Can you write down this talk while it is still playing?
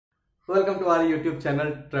Welcome to our YouTube channel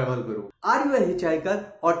Travel Guru. Are you a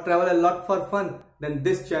hitchhiker or travel a lot for fun? Then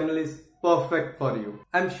this channel is perfect for you.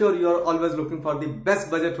 I'm sure you are always looking for the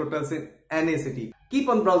best budget hotels in any city. Keep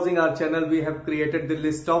on browsing our channel. We have created the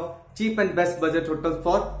list of cheap and best budget hotels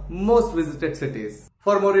for most visited cities.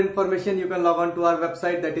 For more information, you can log on to our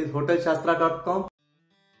website, that is hotelshastra.com.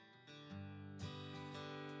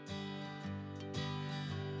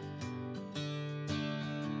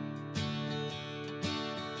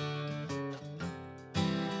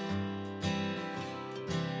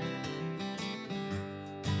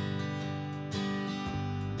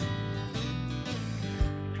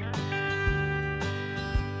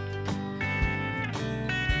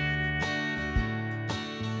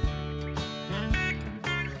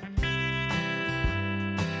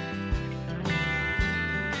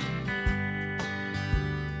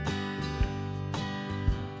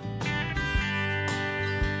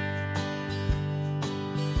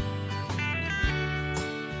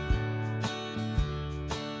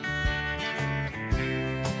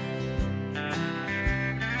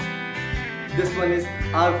 This one is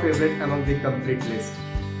our favorite among the complete list.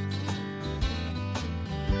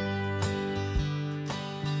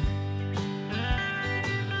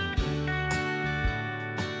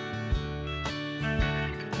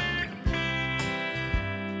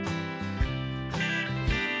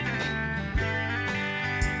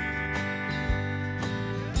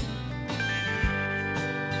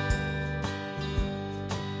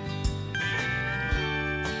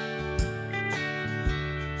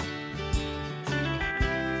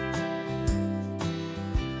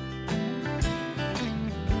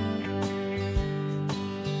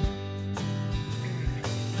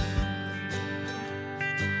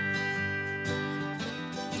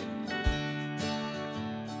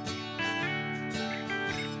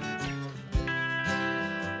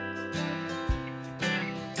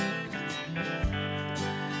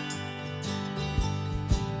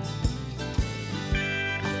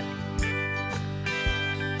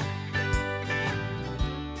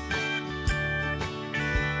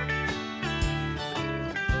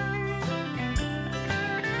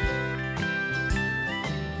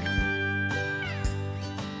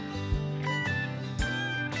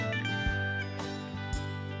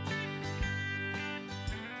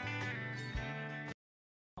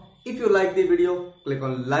 If you like the video, click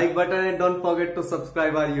on like button and don't forget to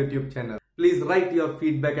subscribe our YouTube channel. Please write your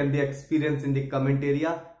feedback and the experience in the comment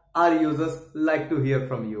area. Our users like to hear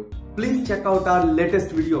from you. Please check out our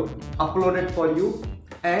latest video uploaded for you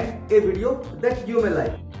and a video that you may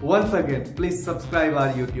like. Once again, please subscribe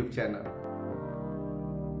our YouTube channel.